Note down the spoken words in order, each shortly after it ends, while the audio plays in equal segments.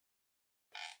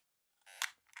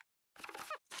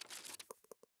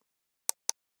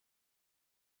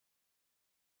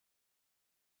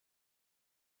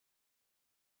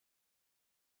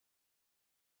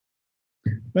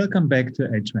Welcome back to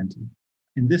A20.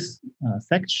 In this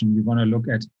section, we want to look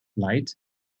at light.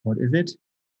 What is it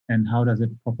and how does it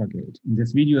propagate? In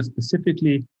this video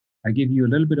specifically, I give you a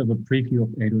little bit of a preview of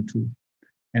 802.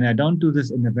 And I don't do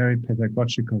this in a very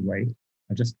pedagogical way.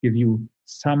 I just give you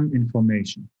some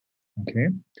information, okay?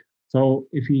 So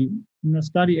if you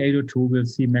study 802, we'll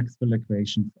see Maxwell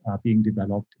equations are being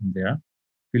developed in there.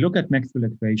 If we look at Maxwell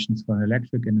equations for an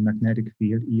electric and a magnetic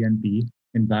field, E and B,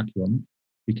 in vacuum,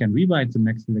 we can rewrite the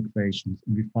Maxwell equations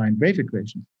and we find wave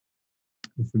equations.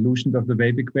 The solutions of the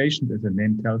wave equations, as the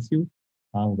name tells you,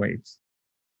 are waves.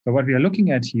 So what we are looking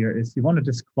at here is we want to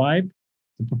describe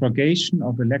the propagation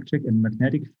of electric and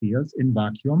magnetic fields in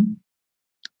vacuum.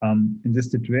 In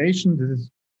this situation, this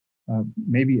is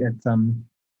maybe at some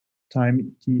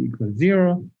time t equals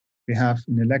 0. We have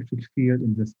an electric field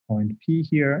in this point P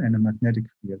here and a magnetic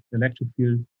field. The electric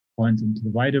field points into the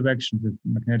y direction, the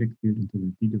magnetic field into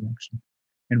the d direction.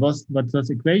 And what those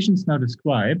equations now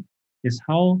describe is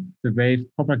how the wave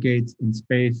propagates in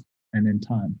space and in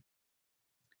time.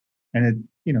 And it,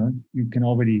 you can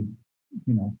already,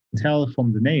 tell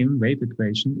from the name wave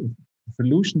equation, the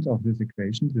solutions of this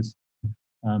equation, this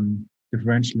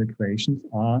differential equations,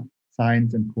 are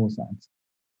sines and cosines.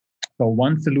 So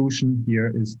one solution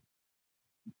here is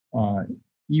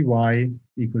EY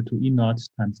equal to E naught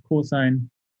times cosine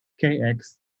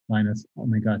kx minus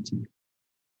omega t.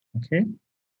 Okay.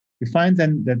 We find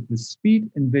then that the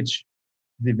speed in which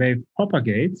the wave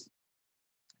propagates,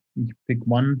 you pick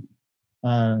one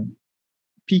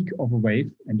peak of a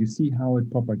wave and you see how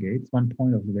it propagates, one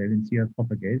point of the wave and see how it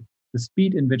propagates. The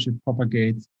speed in which it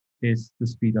propagates is the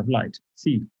speed of light,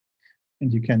 c.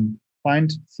 And you can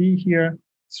find c here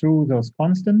through those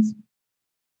constants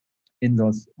in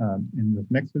those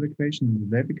Maxwell equations, in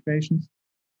the wave equations.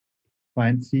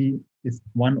 Find c is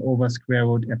 1 over square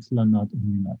root epsilon naught and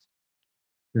mu naught.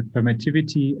 The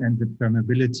permittivity and the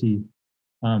permeability,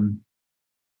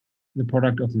 the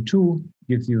product of the two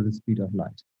gives you the speed of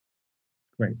light.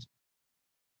 Great.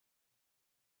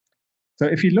 So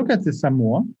if you look at this some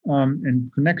more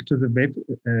and connect to the wave,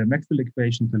 Maxwell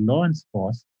equation, the Lorentz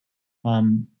force,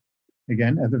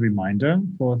 again, as a reminder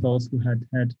for those who had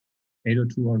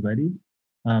 802 already,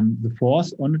 the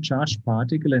force on a charged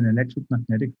particle in an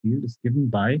electromagnetic field is given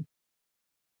by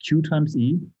Q times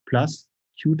E plus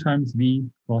Q times V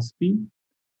cross B.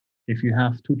 If you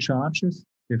have two charges,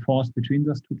 the force between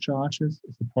those two charges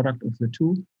is the product of the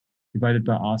two divided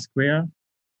by R squared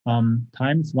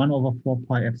times 1 over 4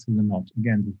 pi epsilon naught.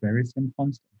 Again, the very same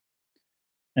constant.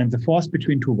 And the force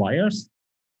between two wires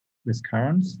with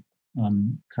currents,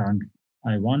 current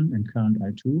I1 and current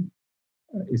I2,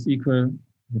 is equal to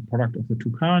the product of the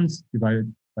two currents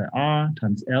divided by R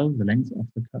times L, the length of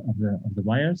the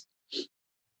wires,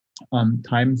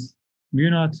 times mu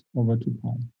naught over 2 pi.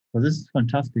 So this is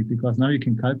fantastic because now you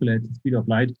can calculate the speed of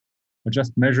light by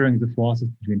just measuring the forces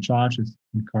between charges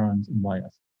and currents and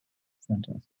wires.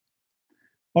 Fantastic.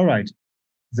 All right.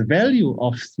 The value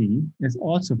of C is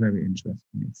also very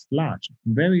interesting. It's large, it's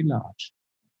very large.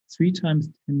 3 times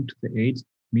 10 to the 8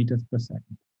 meters per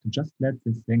second. So just let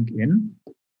this sink in.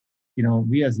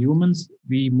 We as humans,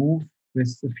 we move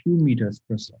with a few meters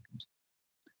per second.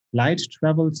 Light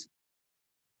travels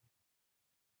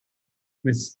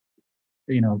with,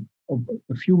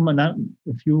 a few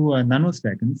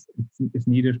nanoseconds is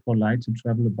needed for light to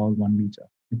travel about 1 meter.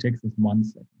 It takes us 1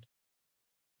 second.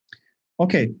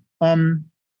 Okay,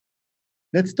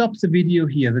 let's stop the video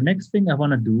here. The next thing I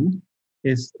want to do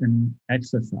is an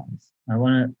exercise. I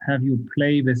want to have you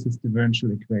play with this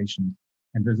differential equation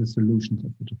and with the solutions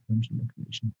of the differential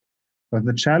equation. But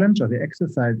the challenge or the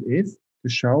exercise is to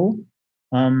show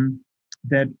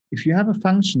that if you have a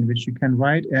function which you can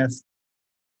write as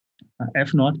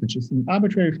f naught, which is an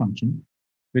arbitrary function,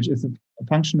 which is a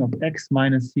function of x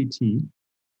minus ct,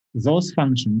 those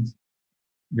functions,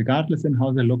 regardless in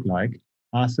how they look like,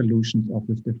 are solutions of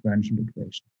this differential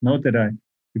equation. Note that I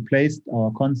replaced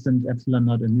our constant epsilon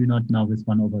naught and mu naught now with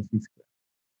 1 over c squared.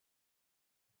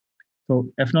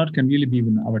 So f naught can really be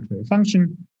an arbitrary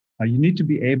function. You need to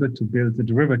be able to build the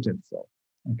derivative. So,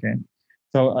 okay.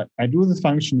 So I do this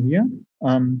function here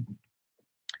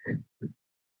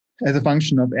as a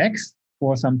function of x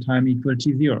for some time equal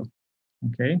t0.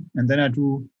 Okay. And then I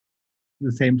do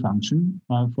the same function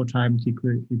for time t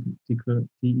equal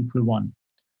 1.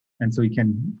 And so you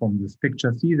can, from this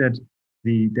picture, see that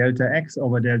the delta x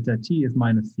over delta t is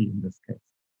minus c in this case.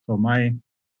 So my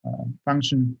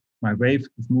function, my wave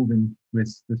is moving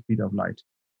with the speed of light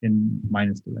in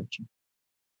minus direction.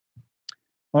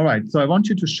 All right, so I want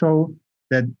you to show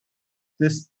that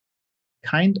this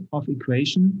kind of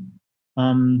equation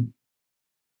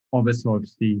always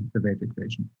solves the wave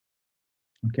equation.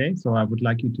 Okay, so I would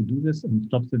like you to do this and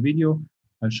stop the video.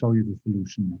 I'll show you the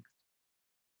solution next.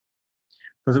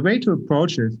 So the way to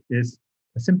approach it is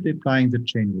simply applying the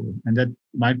chain rule. And that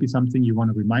might be something you want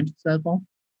to remind yourself of.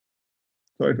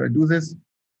 So if I do this,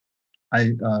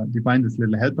 I define this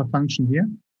little helper function here.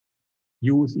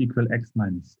 U is equal x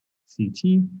minus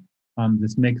ct.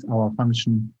 This makes our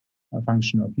function a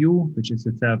function of u, which is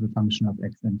itself a function of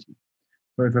x and t.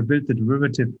 So if I build the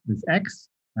derivative with x,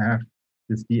 I have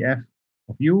this df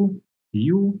of u,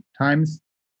 du times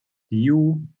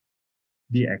du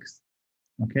dx.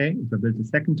 Okay, if I build the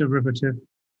second derivative,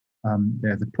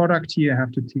 there's a product here I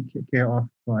have to take care of.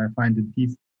 So I find that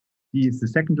d is the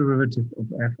second derivative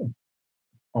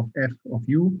of f of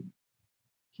u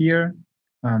here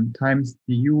times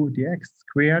du dx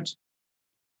squared.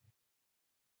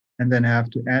 And then I have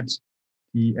to add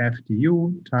df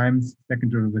du times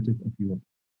second derivative of u.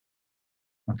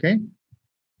 Okay,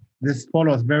 this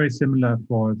follows very similar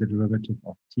for the derivative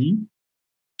of t.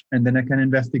 And then I can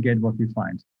investigate what we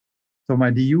find. So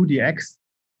my du dx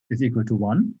is equal to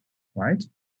 1, right?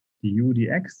 Du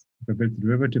dx, if I build the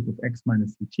derivative of x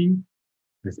minus ct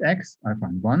with x, I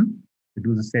find 1. If I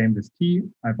do the same with t,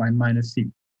 I find minus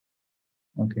c.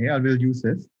 Okay, I will use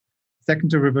this.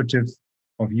 Second derivatives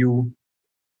of u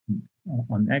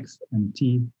on x and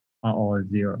t are all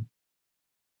 0.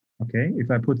 Okay,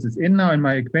 if I put this in now in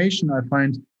my equation, I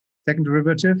find second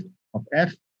derivative of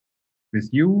f with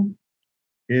u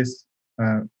is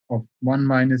of 1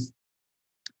 minus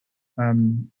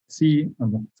 1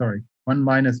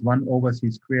 minus 1 over c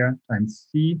squared times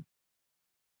c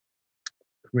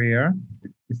square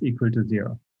is equal to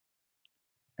 0.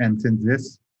 And since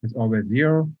this is always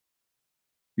 0,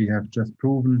 we have just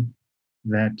proven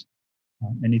that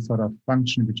any sort of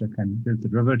function which I can build the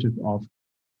derivative of,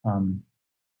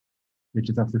 which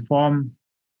is of the form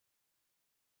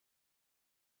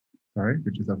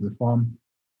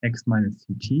x minus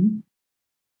ct,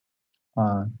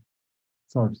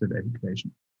 solves the wave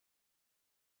equation.